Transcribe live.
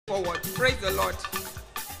forward. Praise the Lord.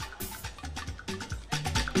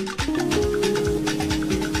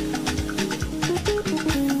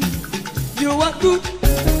 You are good.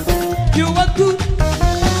 You are good.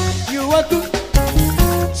 You are good.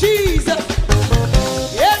 Jesus.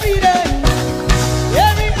 Every day,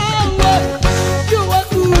 every hour, you are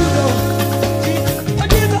good. Oh,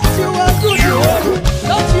 Jesus, you are good. You are good.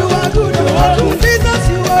 Lord, you are good. You are good. Jesus,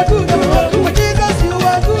 you are good. You are good. Jesus, you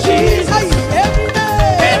are good. Jesus.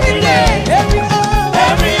 Every day, every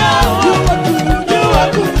hour, you are good. You are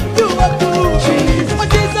good. You are good. Jesus. Oh,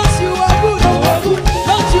 Jesus, you are good. You are good.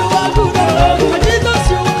 Lord, you are good. Oh, Jesus,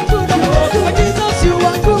 you are good. Oh, Jesus, you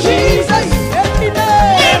are good. Jesus. Every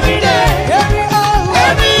day, every hour,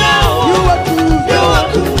 you are good. You are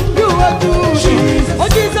good. You are good. Jesus. Oh,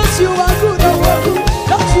 Jesus, you are good. You are good.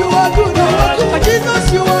 Lord, you are good. Oh, Jesus,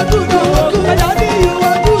 you are good. Oh, Daddy, you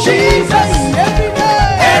are good. Jesus.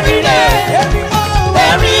 Every day, every hour,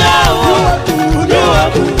 you are good. You are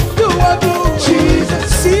good. You are good. Jesus.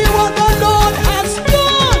 See what the Lord has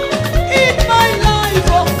done in my life.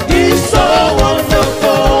 Oh, He's so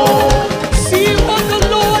wonderful. See what the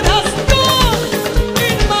Lord has done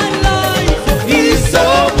in my life. Oh, He's so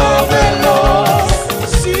marvelous.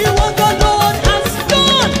 See what the Lord has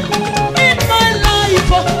done in my life.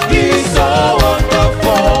 Oh, He's so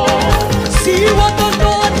wonderful. See what the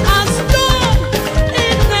Lord has done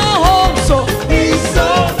in our home. So He's so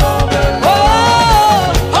marvelous.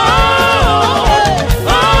 Oh,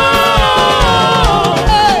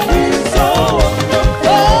 He's so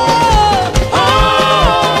wonderful.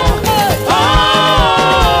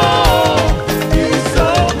 He's so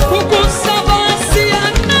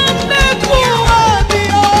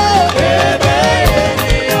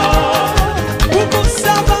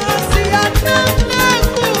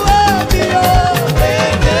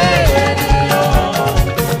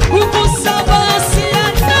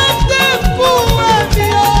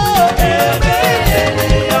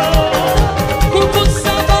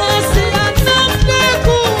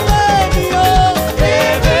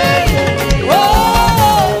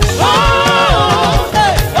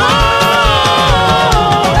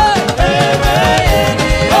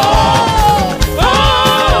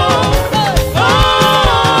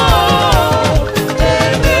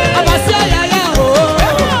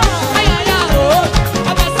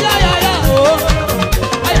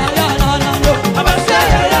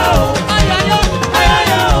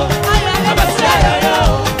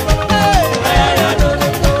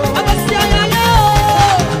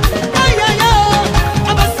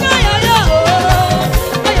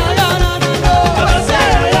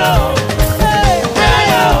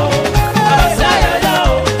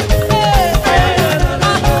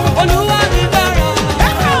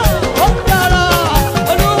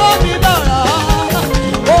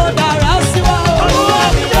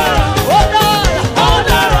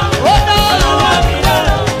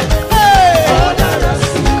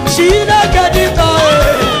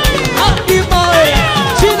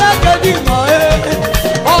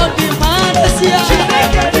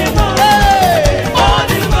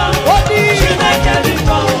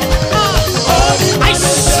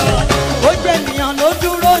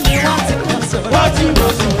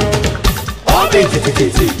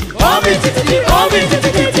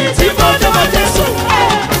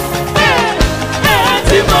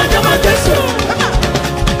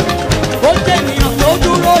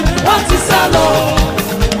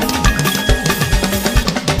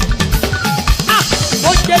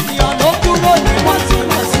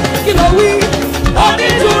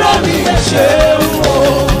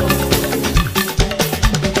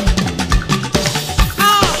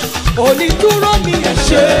onídúró mi ẹ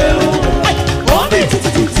ṣeun. Wọ́n mi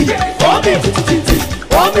títí, wọ́n mi títí,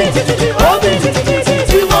 wọ́n mi títí, wọ́n mi títí,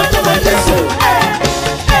 tí wọ́n ní wọ́n jẹ́ sùn.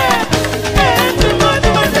 Tí wọ́n ní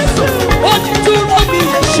wọ́n jẹ́ sùn. Onídúró mi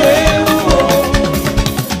ẹ ṣeun.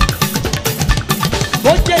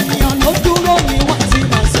 Bó jẹ́ ènìyàn ló dúró ni wọ́n ti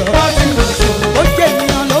máa sọ̀rọ̀. Bó jẹ́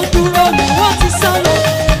ènìyàn ló dúró ni wọ́n ti sá lọ.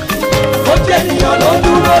 Bó jẹ́ ènìyàn ló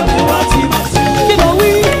dúró ni wọ́n ti máa sọ̀rọ̀. Kí ló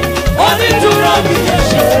wí? Onídúró mi ẹ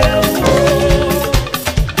ṣeun.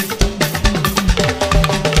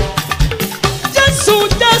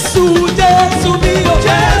 Jésù mi o.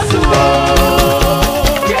 Jésù o.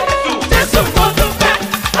 Jésù mo dúpẹ́.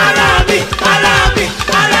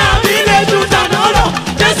 Ara mi lè dùn dáná lọ.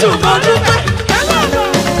 Jésù mo dúpẹ́.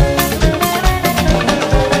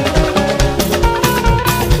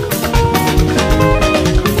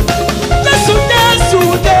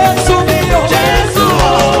 Jésù mi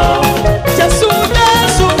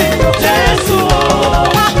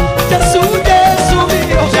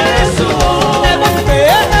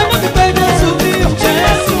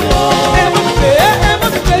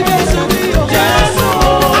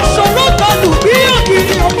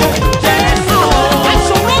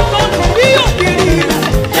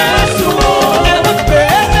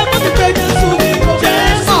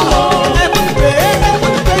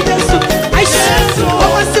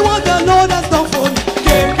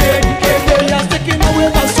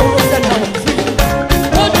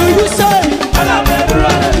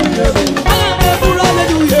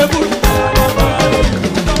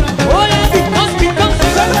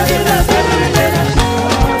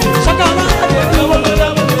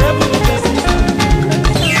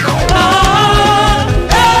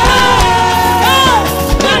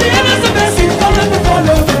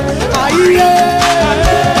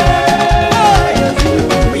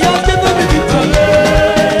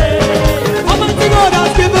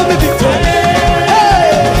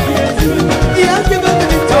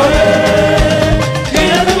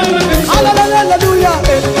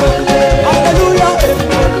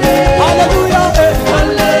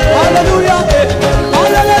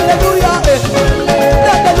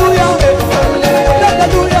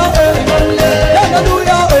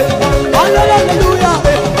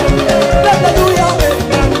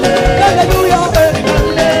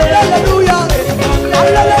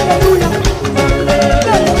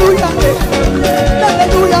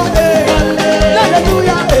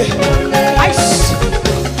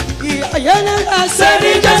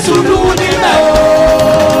sẹ́ni Jésù lù nílẹ̀ o.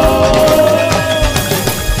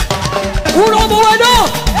 Wúrọ̀ mo wẹ̀ náà.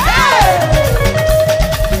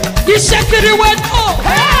 Iṣẹ́ kiri wẹ̀ náà.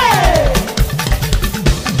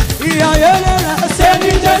 Ìyá yẹn lẹ́la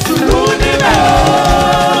sẹ́ni Jésù lù nílẹ̀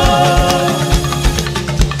o.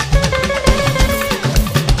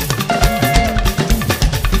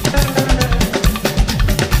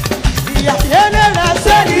 Ìyá yẹn lẹ́la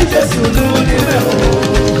sẹ́ni Jésù lù nílẹ̀ o.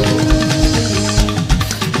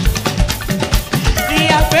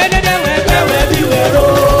 Ìyá fẹ́lẹ́dẹ̀ wẹ̀gbẹ̀wẹ̀ bí wẹ̀rọ.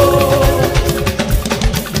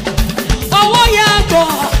 Ọwọ́ yà gbọ́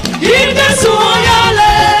ìdẹ́sùn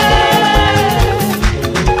ọ̀yálẹ̀.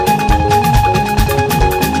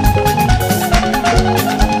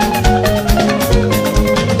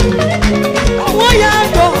 Ọwọ́ yà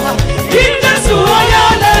gbọ́ ìdẹ́sùn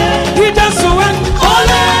ọ̀yálẹ̀. Ìdẹ́sùn ẹ̀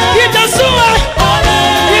ọ̀lẹ̀. Ìdẹ́sùn ẹ̀ ọ̀lẹ̀.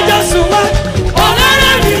 Ìdẹ́sùn ẹ̀ ọ̀lẹ̀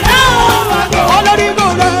rẹ̀ mi ẹ̀ ọ̀. Ọlọ́rí kò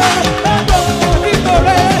rẹ̀. Ìkò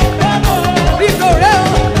rẹ̀. Ìkò rẹ̀.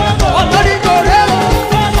 Ọlọ́rí kò rẹ̀.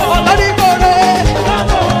 Ọlọ́rí kò rẹ̀.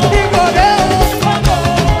 Ìkò rẹ̀.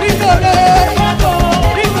 Ìkò rẹ̀.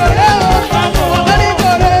 Ìkò rẹ̀. Ọlọ́rí kò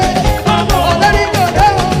rẹ̀. Ọlọ́rí kò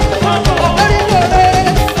rẹ̀. Ọlọ́rí kò rẹ̀.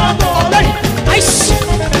 Ọlọ́rí.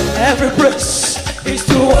 Every praise is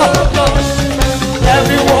to our God.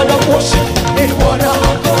 Every word of worship is one of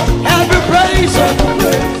God. Every praise,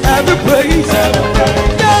 every praise,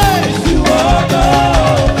 yes, to our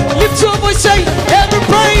God. Lift your voice, say every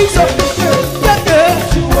praise,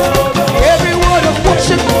 every word of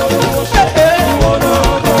worship,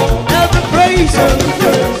 every praise,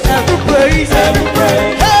 every praise,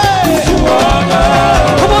 hey, to our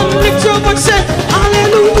God. Come on, lift your voice, say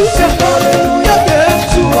hallelujah, hallelujah,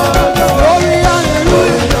 to our God. Glory,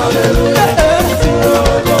 hallelujah,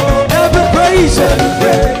 every praise,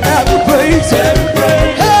 every praise, hey,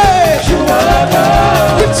 to our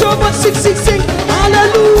God. Lift your voice, sing,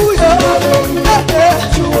 hallelujah,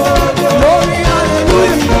 to our God. Glory,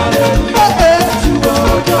 hallelujah, to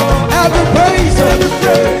our God. Every praise,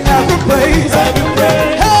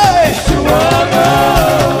 hey, to our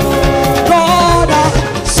God. God, our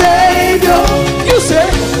Savior, you say,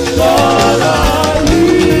 God, our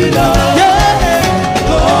leader, yeah,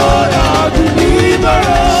 God, our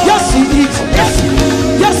deliverer. Yes, He is. Yes, He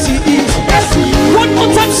is. Yes, He is. Yes, He is. One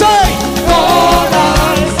more time, say, God,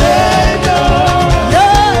 our Savior,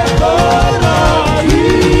 yeah, God, our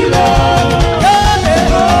healer, yeah,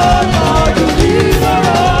 God, our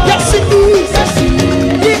deliverer. Yes, He is. Yes, He is.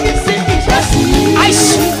 He is. He is. Yes, He is. I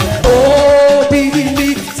see. Oh, be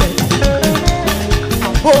lifted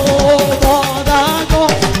above other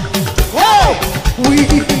gods. Oh, we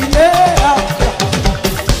lay our crowns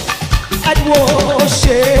and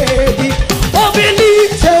worship Thee. Oh, be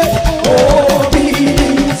lifted. Oh, be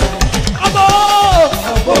lifted above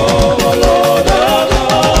all other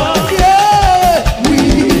gods. Yeah, we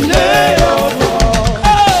lay our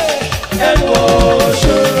crowns and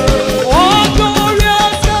worship. Oh,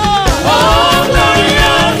 glorious God. Oh,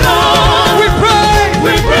 glorious God. We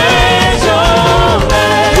praise Your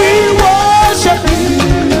name. We worship You.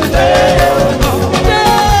 Yeah,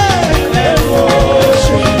 and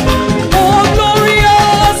worship. Oh,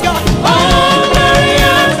 glorious God. Oh,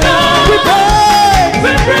 glorious God.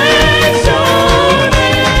 We praise Your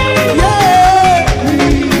name. Yeah, we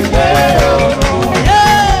lay our crowns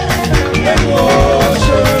and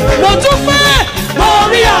worship. Mo dúpẹ́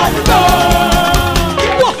lórí àdúgbò.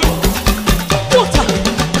 Water.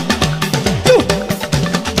 You.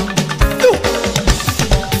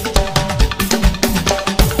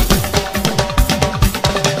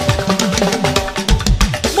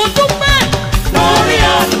 Mo dúpẹ́ lórí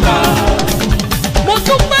àdúgbò. Mo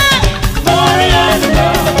dúpẹ́ lórí àdúgbò.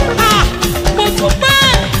 Mo dúpẹ́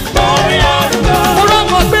lórí àdúgbò. Mo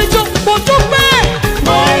rọ́mọ gbẹjọ́. Mo dúpẹ́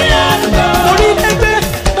lórí àdúgbò. Mo rí ẹgbẹ́.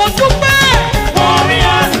 Mo dúpẹ́ lórí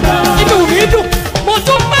àdúgbò. Inú mi dùn. Mo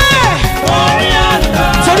dúpẹ́ lórí àdúgbò.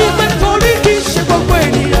 Torí kì í ṣe gbogbo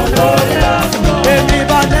ènìyàn lórí àdúgbò. Èmi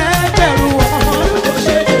bá lẹ́gbẹ̀rún ọmọ ló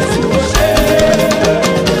ṣe Jésù ó ṣe.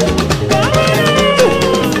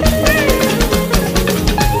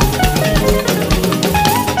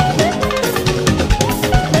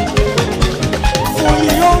 Fún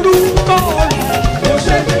ìyọrúkọ rẹ̀ ló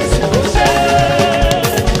ṣe Jésù ó ṣe.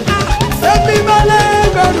 Èmi bá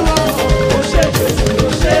lẹ́gbẹ̀rún ọmọ ló ṣe Jésù ó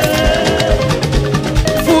ṣe.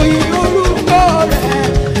 Fún ìyọrúkọ rẹ̀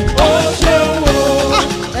ó ṣe wò.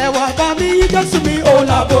 Ẹ̀wà bá mi Jésù mi ò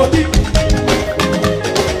làbò bí.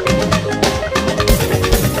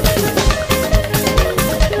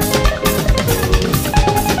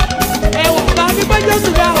 Ẹ̀wà bá mi Jésù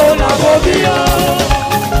mi ò làbò bí o.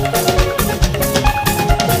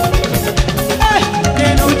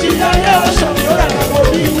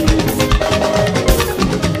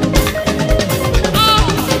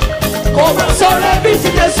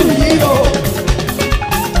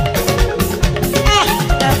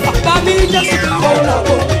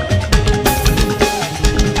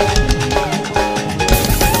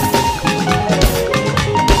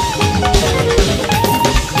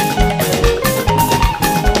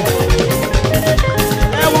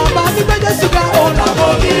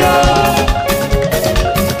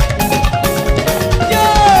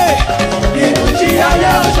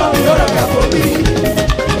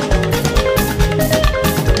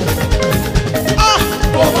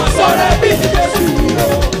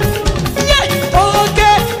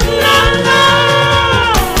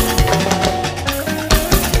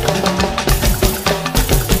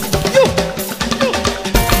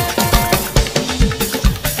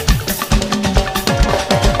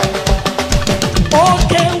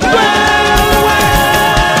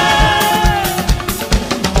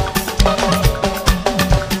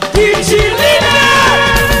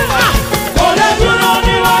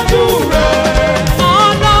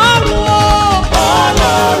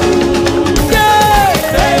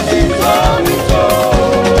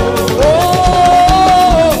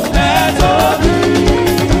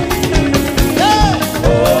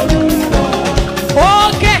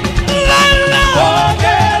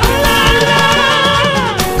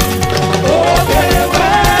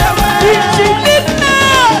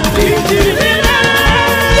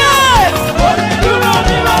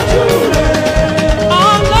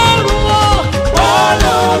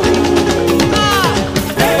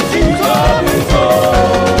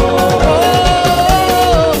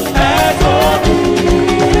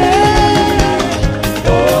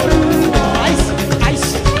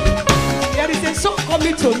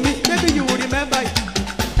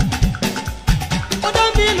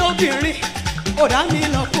 lóbìnrin, ó dá mi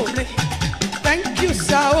lọ́kùnrin. Thank you,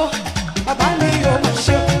 sir. Oh, bàbá mi ò mà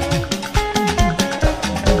ṣe.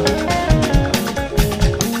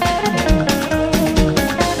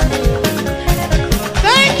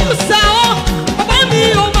 Thank you, sir. Oh, bàbá mi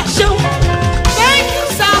ò mà ṣe. Thank you,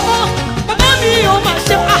 sir. Oh, bàbá mi ò mà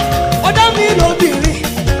ṣe. Ah, ó dá mi lóbìnrin,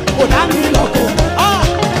 ó dá mi lọ́kùnrin. Ah,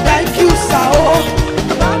 thank you, sir. Oh,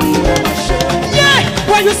 bàbá mi ò mà ṣe. Yeah,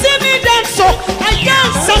 when you see me dance, so I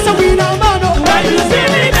dance as a winner man. When you see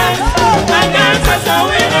me dance, I dance as a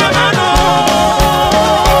winner man.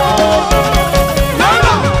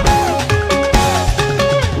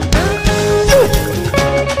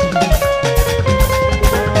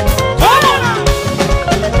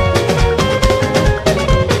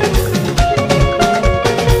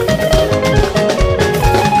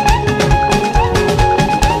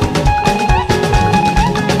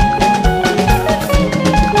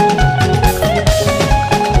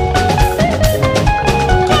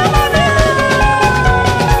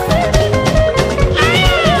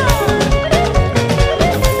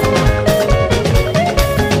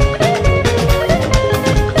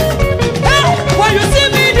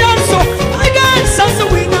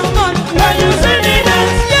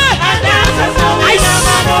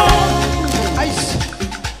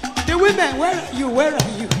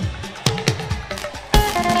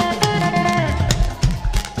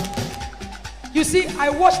 You see, I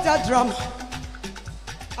watched that drama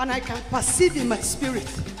and I can perceive in my spirit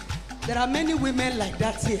there are many women like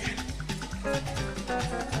that here,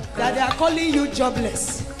 that they are calling you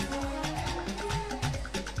jobless.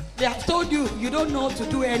 They have told you you don't know how to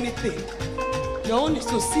do anything. Your own is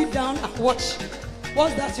to sit down and watch.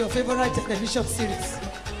 What's that your favorite television series?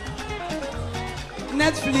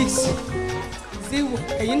 Netflix.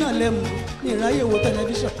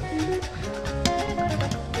 Television.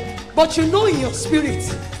 But you know in your spirit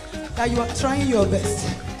that you are trying your best.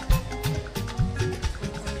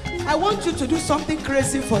 I want you to do something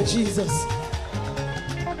crazy for Jesus.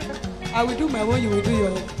 I will do my own, you will do your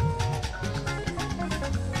own.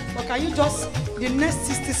 But can you just, the next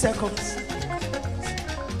 60 seconds,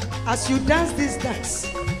 as you dance this dance,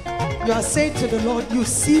 you are saying to the Lord, you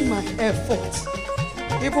see my effort,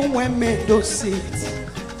 even when men don't see it.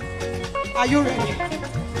 Are you ready?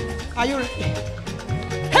 Are you ready?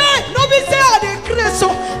 Hey, no be say I dey craze so,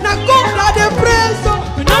 na God I dey praise so.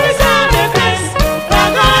 No be say I dey craze, na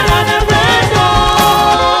God I dey praise so.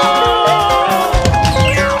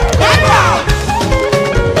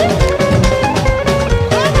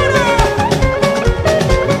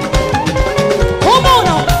 Come on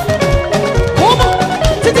now, come on.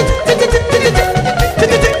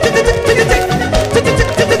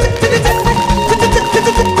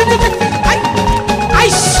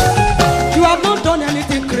 You have not done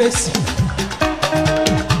anything crazy.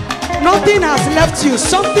 Nothing has left you.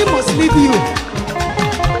 Something must leave you.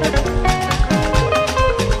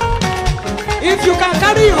 If you can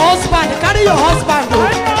carry your husband, carry your husband.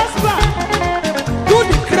 Do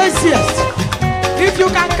the craziest. If you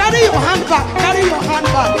can carry your handbag, carry your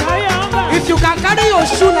handbag. If you can carry your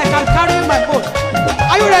shoe, like I'm carrying my boat.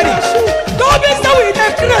 Are you ready? Don't be so with the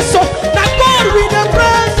crazy. That God with the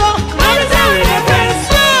praise. Don't be so with the praise.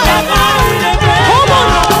 Come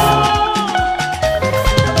on.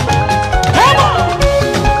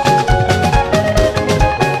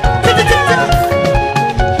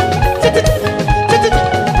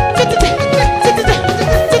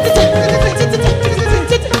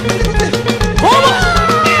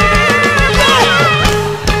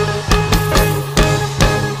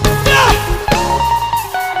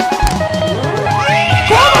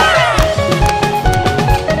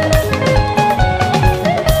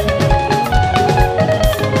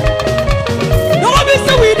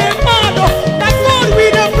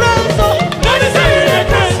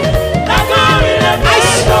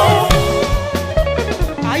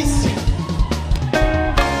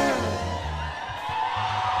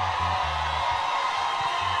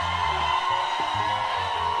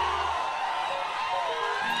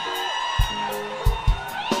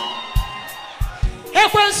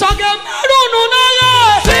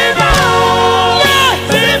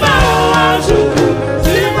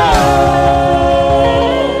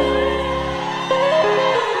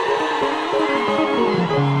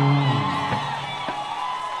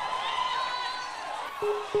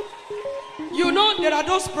 You know there are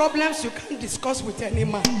those problems you can't discuss with any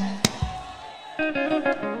man.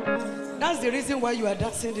 That's the reason why you are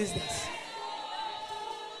dancing this dance.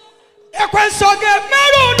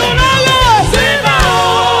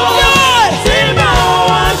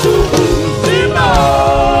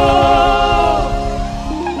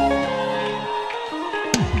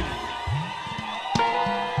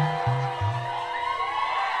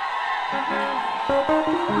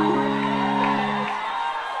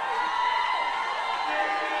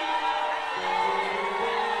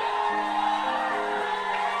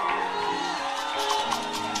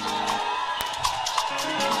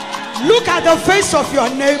 Look at the face of your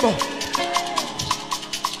neighbor.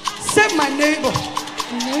 Say, my neighbor.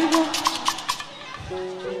 Neighbor.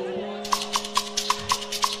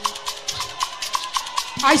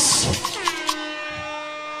 I see.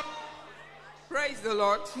 Praise the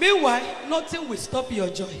Lord. Meanwhile, nothing will stop your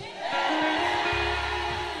joy.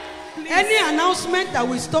 Please. Any announcement that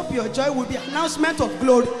will stop your joy will be announcement of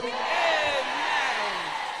glory. Amen.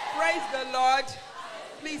 Praise the Lord.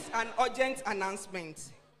 Please, an urgent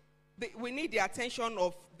announcement. We need the attention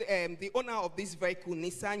of the owner of this vehicle,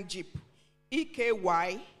 Nissan Jeep,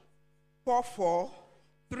 EKY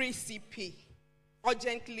 443CP.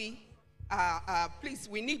 Urgently, please,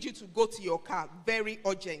 we need you to go to your car. Very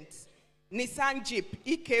urgent. Nissan Jeep,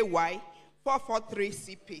 EKY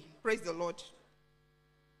 443CP. Praise the Lord.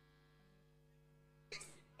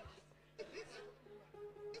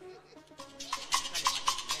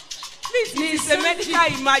 Please, it's a medical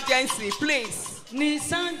emergency, please.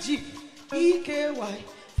 Nissan Jeep, EKY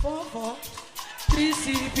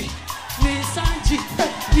 443CP. Nissan Jeep,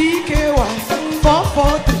 EKY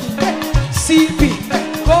 443CP.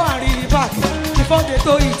 Go and read it back before they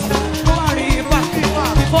tow it. Go and read it back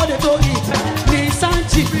before they tow it. Nissan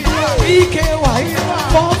Jeep, EKY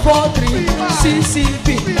 443CP.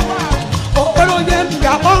 Oh, well, on them,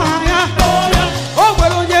 Gabaya. Oh,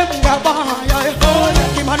 well, on them, Gabaya.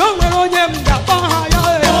 Kimano, well, on them, Gabaya.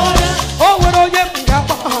 Oh, well, on them,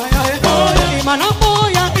 Gabaya. Imana,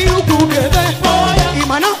 boya, you could get there.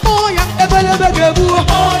 Imana, boya, Ebelebegebu.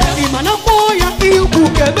 Imana, boya, you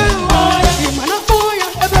could get there. Imana, boya,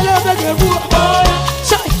 Ebelebegebu.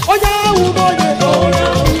 Say, oh, yeah, oh, boy, oh, yeah, oh,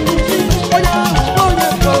 yeah, oh, yeah, oh,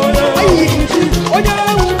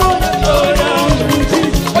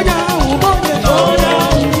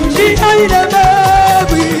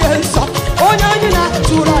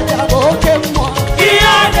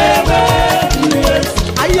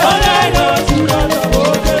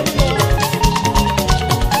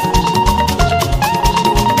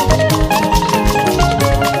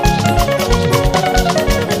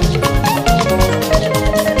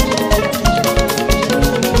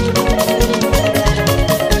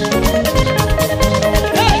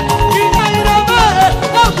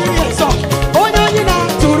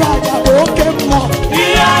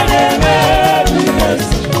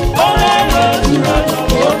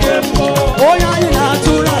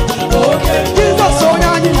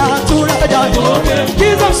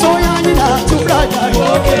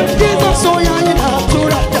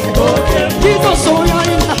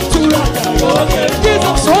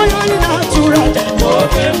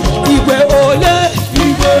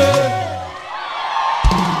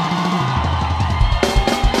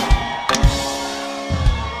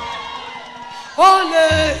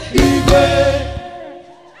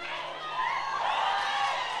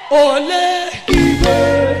 Ole,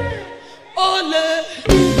 Ibe, Ole,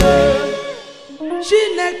 Ibe,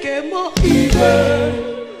 Chineke mo, Ibe,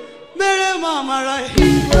 Mere Mamara,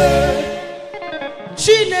 Ibe,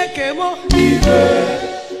 Chineke mo, Ibe,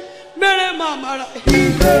 Mere Mamara,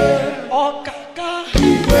 Ibe, Okaka,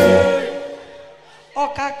 Ibe,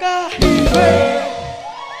 Okaka, Ibe,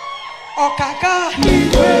 Okaka,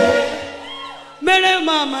 Ibe, Mere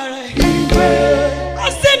Mamara, Ibe,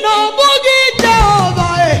 Asino Bogi Jehovah.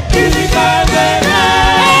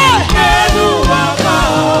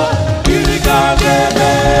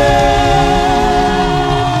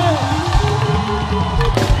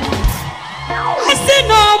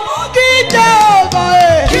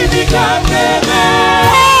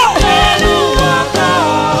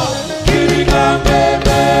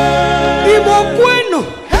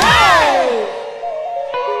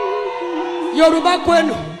 Yoruba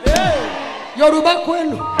kwenu, Yoruba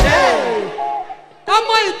kwenu.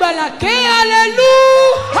 Amo ìgbàlà ké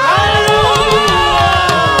hallelujah, hallelujah.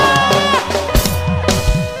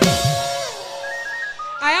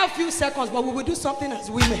 I have few seconds, but we will do something as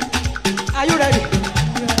women. Are you ready?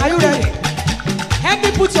 Are you ready? Help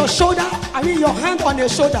me put your shoulder, your hand on your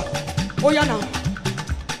shoulder. Oh yeah now.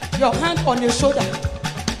 Your hand on your shoulder.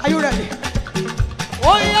 Are you ready?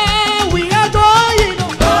 Oh yeah, we are going.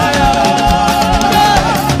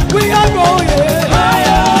 We are going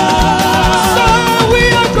higher. So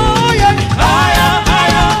we are going higher,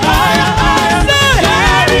 higher, higher, higher.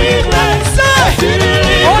 Say,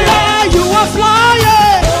 oh yeah, you are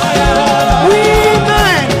flying.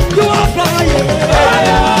 Women, you are flying.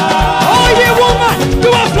 Oh yeah, woman,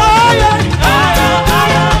 you are flying. Higher,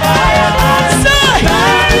 higher, higher. Say,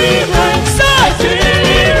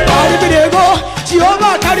 carry me there go.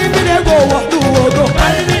 Jehovah, carry me there go. What do I go?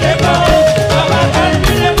 Carry me there go.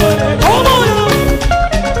 Come on.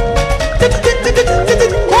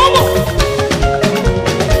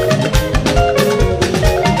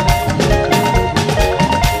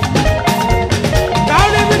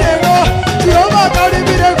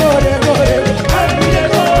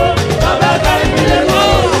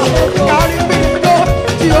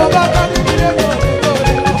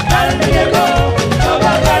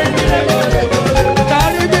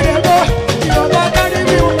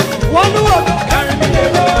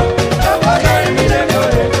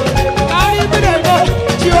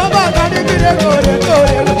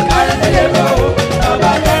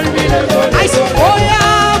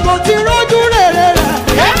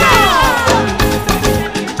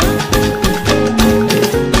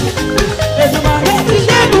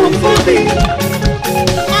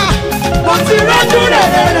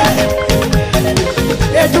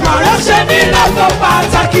 rẹ̀ ṣe mí lọ́tọ̀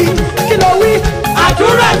pàtàkì. Kí ló wí?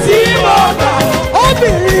 Àdúrà tí mo gbà.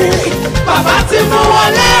 Obìnrin bàbá ti mú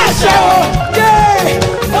wọlé ẹ̀ṣẹ̀ o.